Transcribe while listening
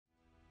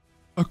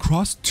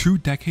Across 2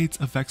 decades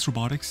of VEX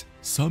Robotics,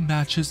 some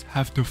matches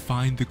have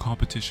defined the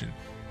competition.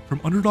 From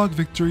underdog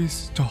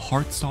victories to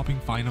heart-stopping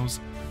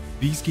finals,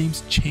 these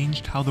games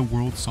changed how the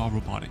world saw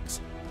robotics.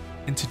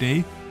 And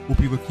today, we'll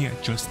be looking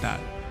at just that,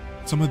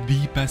 some of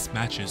the best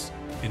matches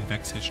in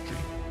VEX history.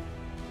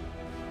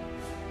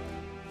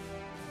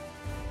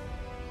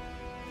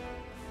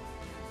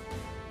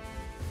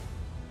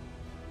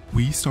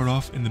 We start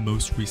off in the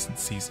most recent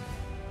season,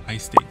 high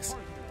stakes,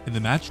 and the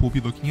match we'll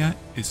be looking at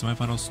is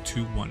semifinals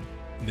 2-1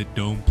 in the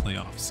Dome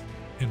playoffs.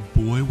 And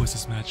boy was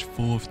this match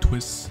full of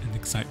twists and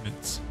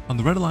excitements. On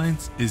the red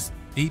alliance is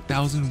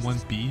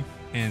 8001B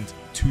and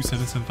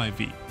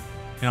 2775V,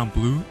 and on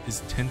blue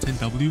is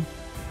 1010W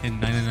and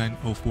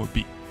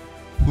 9904B.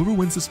 Whoever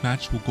wins this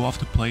match will go off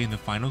to play in the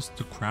finals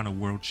to crown a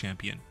world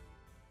champion,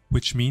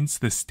 which means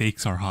the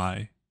stakes are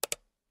high.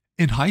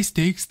 In high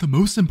stakes, the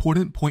most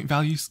important point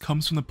values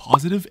comes from the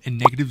positive and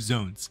negative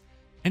zones.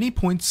 Any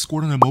points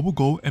scored on a mobile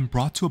goal and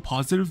brought to a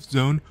positive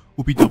zone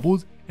will be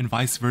doubled and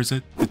vice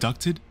versa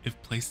deducted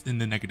if placed in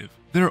the negative.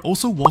 There are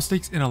also wall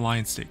stakes and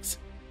alliance stakes.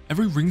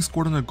 Every ring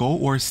scored on a goal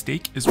or a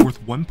stake is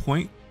worth 1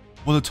 point,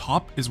 while the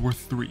top is worth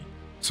 3.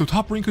 So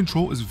top ring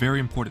control is very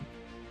important.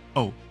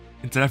 Oh,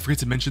 and did I forget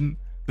to mention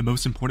the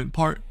most important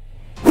part?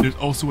 There's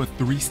also a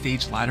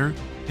 3-stage ladder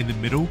in the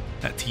middle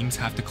that teams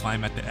have to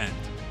climb at the end.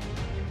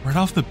 Right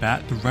off the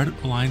bat, the red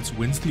alliance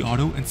wins the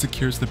auto and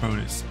secures the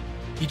bonus.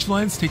 Each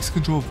alliance takes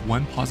control of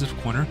 1 positive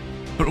corner,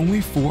 but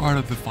only 4 out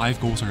of the 5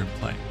 goals are in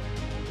play.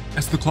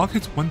 As the clock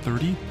hits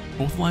 1:30,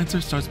 both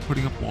alliances starts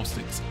putting up wall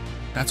sticks.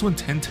 That's when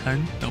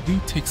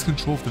 1010W takes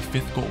control of the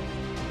 5th goal,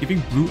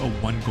 giving blue a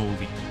 1-goal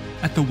lead.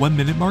 At the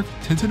 1-minute mark,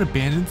 1010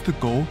 abandons the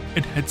goal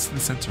and heads to the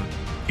center,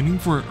 aiming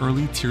for an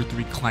early tier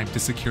 3 climb to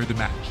secure the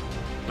match.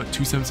 But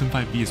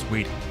 2775V is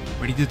waiting,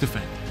 ready to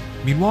defend.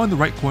 Meanwhile, in the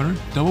right corner,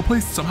 Double Play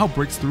somehow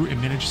breaks through and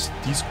manages to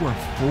de-score a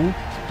full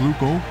blue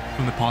goal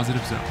from the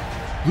positive zone.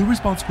 Blue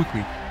responds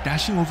quickly,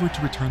 dashing over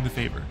to return the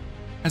favor.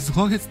 As the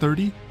clock hits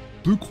 30,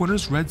 blue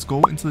corners red's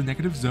goal into the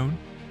negative zone,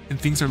 and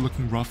things are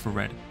looking rough for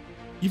red.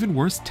 Even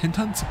worse,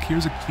 1010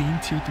 secures a clean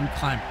tier 3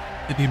 climb,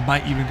 and they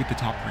might even get the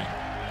top ring.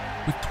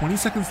 With 20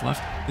 seconds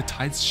left, the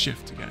tides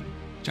shift again.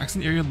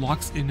 Jackson Area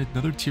locks in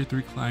another tier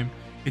 3 climb,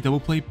 and Double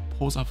Play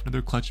pulls off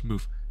another clutch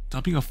move,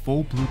 dumping a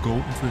full blue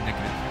goal into the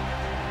negative.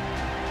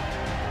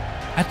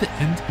 At the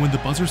end, when the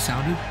buzzer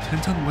sounded,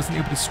 1010 wasn't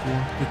able to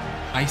score with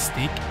high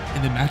stake,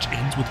 and the match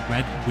ends with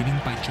red winning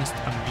by just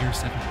a mere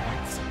 7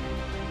 points.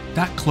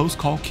 That close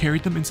call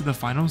carried them into the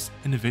finals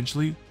and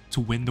eventually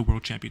to win the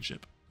world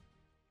championship.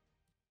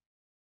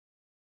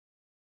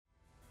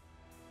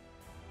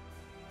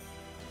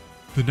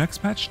 The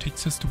next match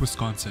takes us to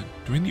Wisconsin.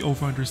 During the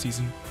over-under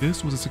season,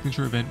 this was a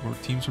signature event where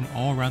teams from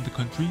all around the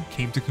country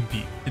came to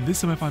compete. In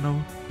this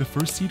semifinal, the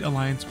 1st seed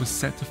alliance was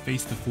set to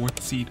face the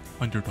 4th seed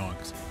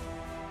underdogs.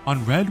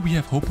 On red, we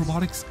have Hope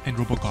Robotics and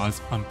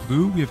RoboGauze. On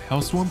blue, we have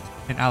Hellstorm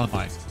and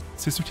Alibi,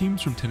 sister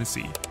teams from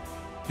Tennessee.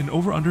 In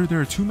over-under,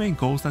 there are 2 main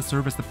goals that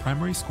serve as the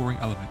primary scoring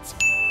elements.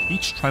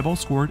 Each tri-ball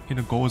scored in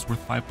a goal is worth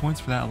 5 points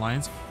for that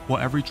alliance,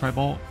 while every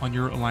tri-ball on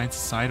your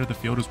alliance's side of the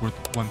field is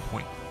worth 1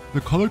 point.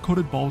 The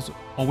color-coded balls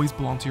always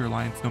belong to your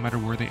alliance no matter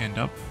where they end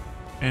up,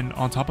 and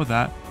on top of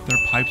that, there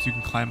are pipes you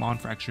can climb on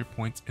for extra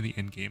points in the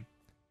endgame.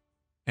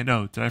 And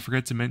oh, did I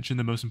forget to mention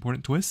the most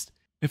important twist?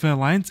 If an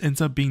alliance ends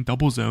up being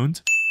double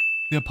zoned,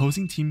 the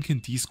opposing team can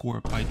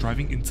de-score by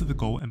driving into the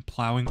goal and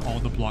plowing all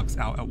the blocks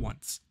out at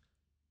once.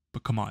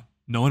 But come on,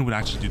 no one would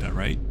actually do that,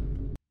 right?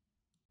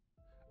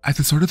 At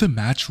the start of the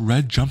match,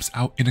 red jumps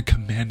out in a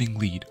commanding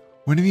lead,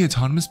 winning the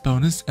autonomous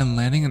bonus and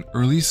landing an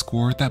early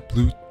score that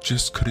blue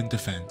just couldn't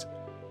defend.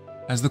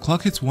 As the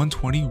clock hits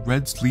 120,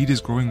 red's lead is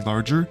growing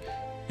larger,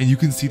 and you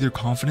can see their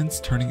confidence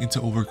turning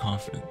into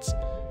overconfidence.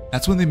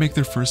 That's when they make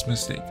their first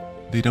mistake.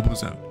 They double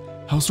zone.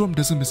 Hellstorm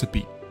doesn't miss a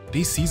beat.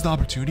 They seize the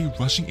opportunity,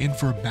 rushing in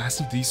for a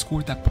massive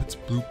D-score that puts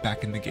blue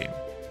back in the game.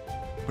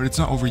 But it's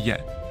not over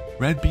yet.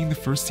 Red, being the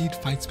 1st seed,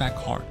 fights back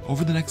hard.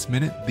 Over the next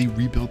minute, they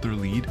rebuild their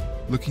lead,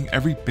 looking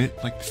every bit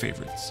like the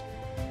favorites.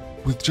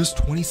 With just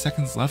 20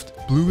 seconds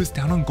left, blue is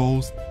down on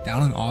goals,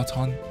 down on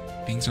Auton,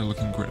 things are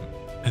looking grim.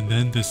 And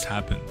then this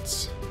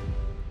happens.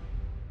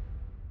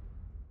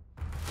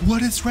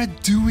 What is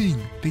red doing?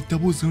 They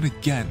double zone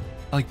again.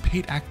 Like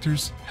paid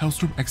actors,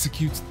 Hellstorm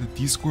executes the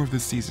D-score of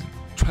this season.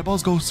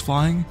 Tri-balls goes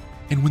flying,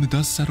 and when the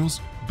dust settles,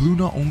 blue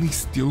not only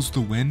steals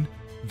the win,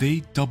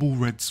 they double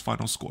red's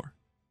final score.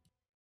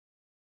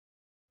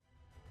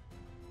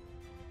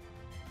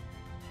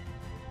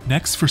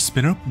 Next, for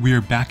spin up, we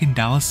are back in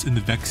Dallas in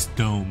the VEX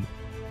Dome.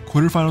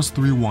 Quarterfinals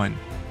 3-1.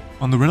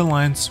 On the red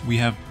alliance, we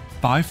have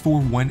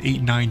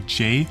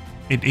 54189J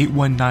and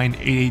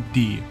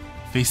 81988D.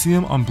 Facing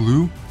them on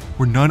blue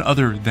were none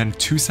other than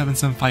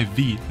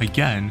 2775V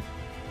again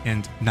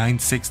and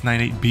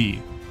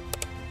 9698B.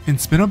 In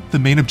spin up, the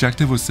main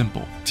objective was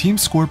simple.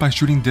 Teams scored by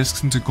shooting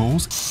discs into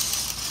goals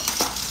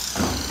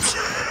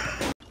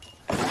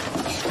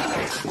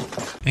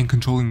and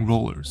controlling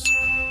rollers.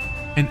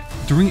 And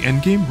during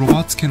endgame,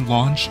 robots can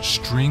launch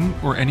string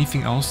or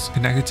anything else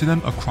connected to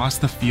them across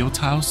the field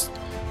tiles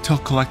to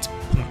collect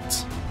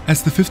points.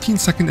 As the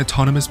 15-second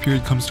autonomous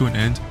period comes to an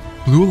end,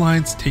 Blue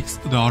Alliance takes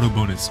the auto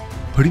bonus,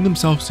 putting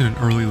themselves in an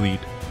early lead.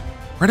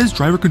 Right as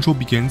driver control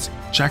begins,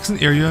 Jackson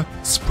Area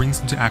springs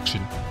into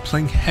action,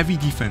 playing heavy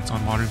defense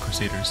on Modern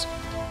Crusaders.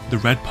 The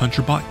red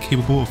puncher bot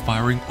capable of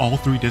firing all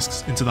 3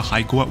 discs into the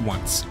high goal at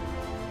once.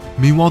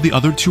 Meanwhile, the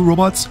other 2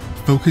 robots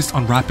focused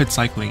on rapid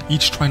cycling,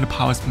 each trying to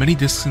pile as many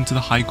discs into the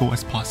high goal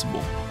as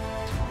possible.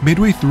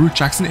 Midway through,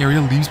 Jackson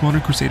Area leaves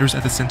Modern Crusaders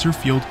at the center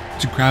field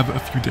to grab a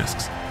few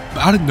discs.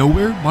 But out of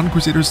nowhere, Modern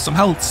Crusaders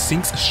somehow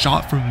sinks a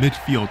shot from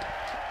midfield,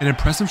 an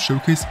impressive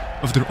showcase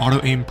of their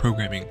auto-aim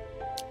programming.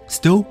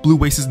 Still, Blue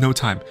wastes no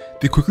time.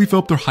 They quickly fill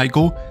up their high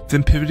goal,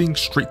 then pivoting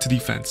straight to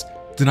defense,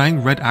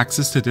 denying Red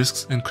access to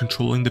discs and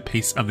controlling the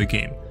pace of the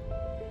game.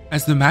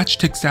 As the match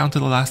ticks down to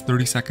the last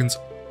 30 seconds,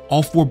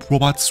 all 4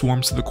 robots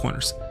swarm to the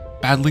corners,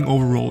 battling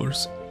over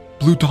rollers.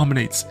 Blue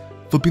dominates,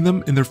 flipping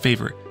them in their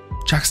favor.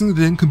 Jackson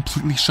then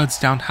completely shuts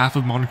down half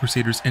of Modern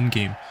Crusaders'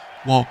 endgame,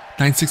 while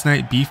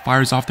 9698B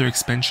fires off their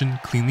expansion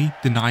cleanly,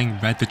 denying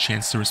Red the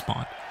chance to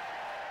respond.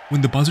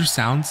 When the buzzer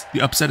sounds,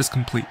 the upset is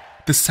complete.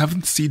 The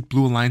 7th seed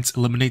Blue Alliance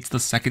eliminates the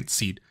 2nd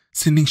seed,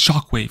 sending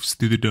shockwaves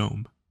through the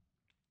dome.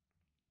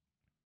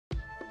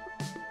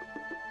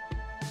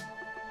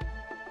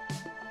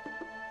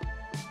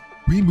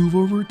 We move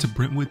over to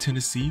Brentwood,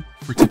 Tennessee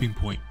for Tipping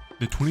Point,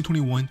 the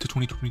 2021 to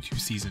 2022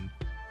 season.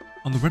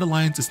 On the Red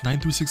Alliance is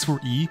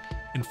 9364E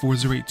and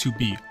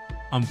 4082B.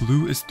 On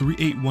Blue is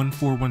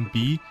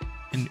 38141B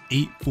and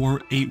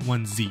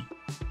 8481Z.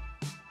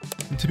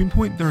 In Tipping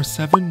Point, there are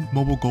 7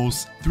 mobile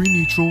goals, 3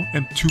 neutral,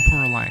 and 2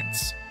 per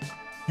alliance.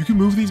 You can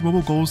move these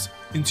mobile goals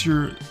into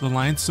your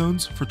alliance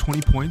zones for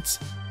 20 points,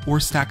 or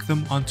stack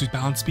them onto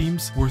balance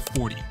beams worth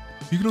 40.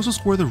 You can also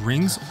score the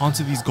rings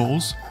onto these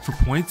goals for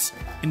points,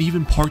 and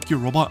even park your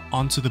robot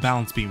onto the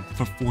balance beam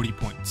for 40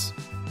 points.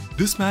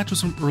 This match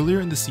was from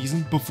earlier in the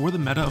season before the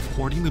meta of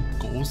hoarding the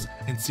goals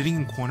and sitting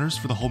in corners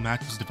for the whole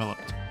match was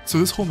developed. So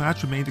this whole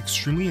match remained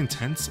extremely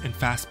intense and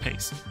fast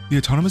paced. The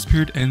autonomous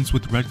period ends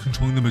with Red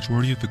controlling the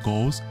majority of the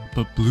goals,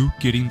 but Blue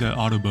getting the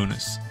auto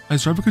bonus.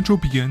 As driver control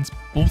begins,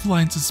 both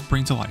alliances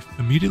spring to life,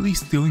 immediately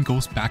stealing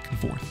goals back and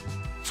forth.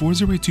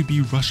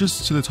 4082B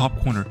rushes to the top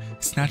corner,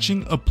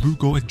 snatching a blue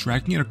goal and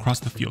dragging it across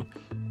the field.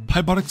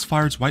 Pybotics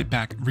fires right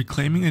back,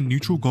 reclaiming a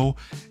neutral goal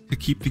to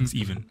keep things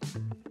even.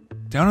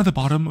 Down at the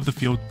bottom of the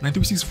field,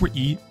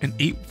 9364E and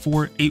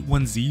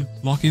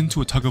 8481Z lock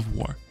into a tug of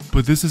war.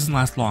 But this doesn't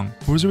last long.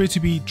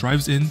 4082B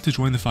drives in to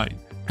join the fight,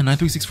 and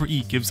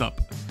 9364E gives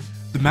up.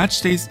 The match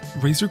stays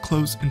razor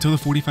close until the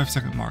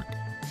 45-second mark,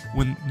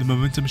 when the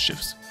momentum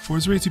shifts.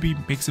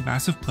 4082B makes a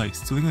massive play,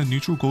 stealing a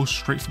neutral goal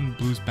straight from the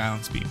Blue's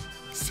balance beam.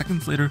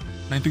 Seconds later,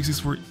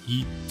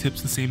 9364E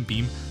tips the same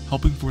beam,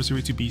 helping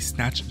 4082B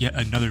snatch yet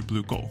another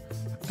blue goal.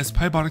 As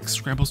Pybotics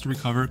scrambles to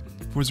recover,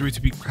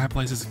 4082B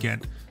capitalizes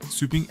again,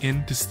 swooping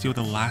in to steal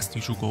the last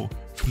neutral goal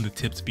from the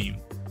tipped beam.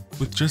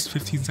 With just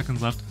 15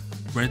 seconds left,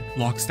 Red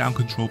locks down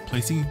control,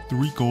 placing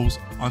 3 goals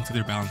onto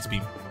their balance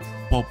beam,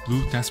 while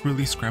Blue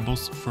desperately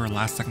scrambles for a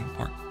last-second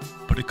park,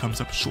 but it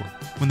comes up short.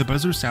 When the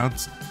buzzer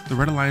sounds, the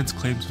Red Alliance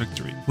claims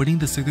victory, winning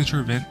the signature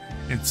event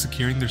and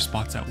securing their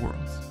spots at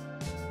Worlds.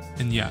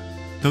 And yeah,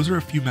 those are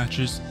a few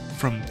matches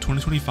from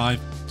 2025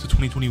 to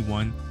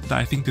 2021 that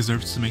I think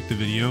deserves to make the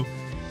video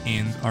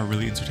and are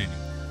really entertaining.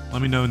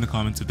 Let me know in the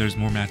comments if there's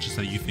more matches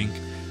that you think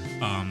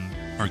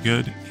are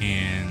good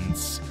and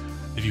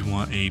if you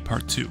want a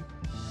part 2.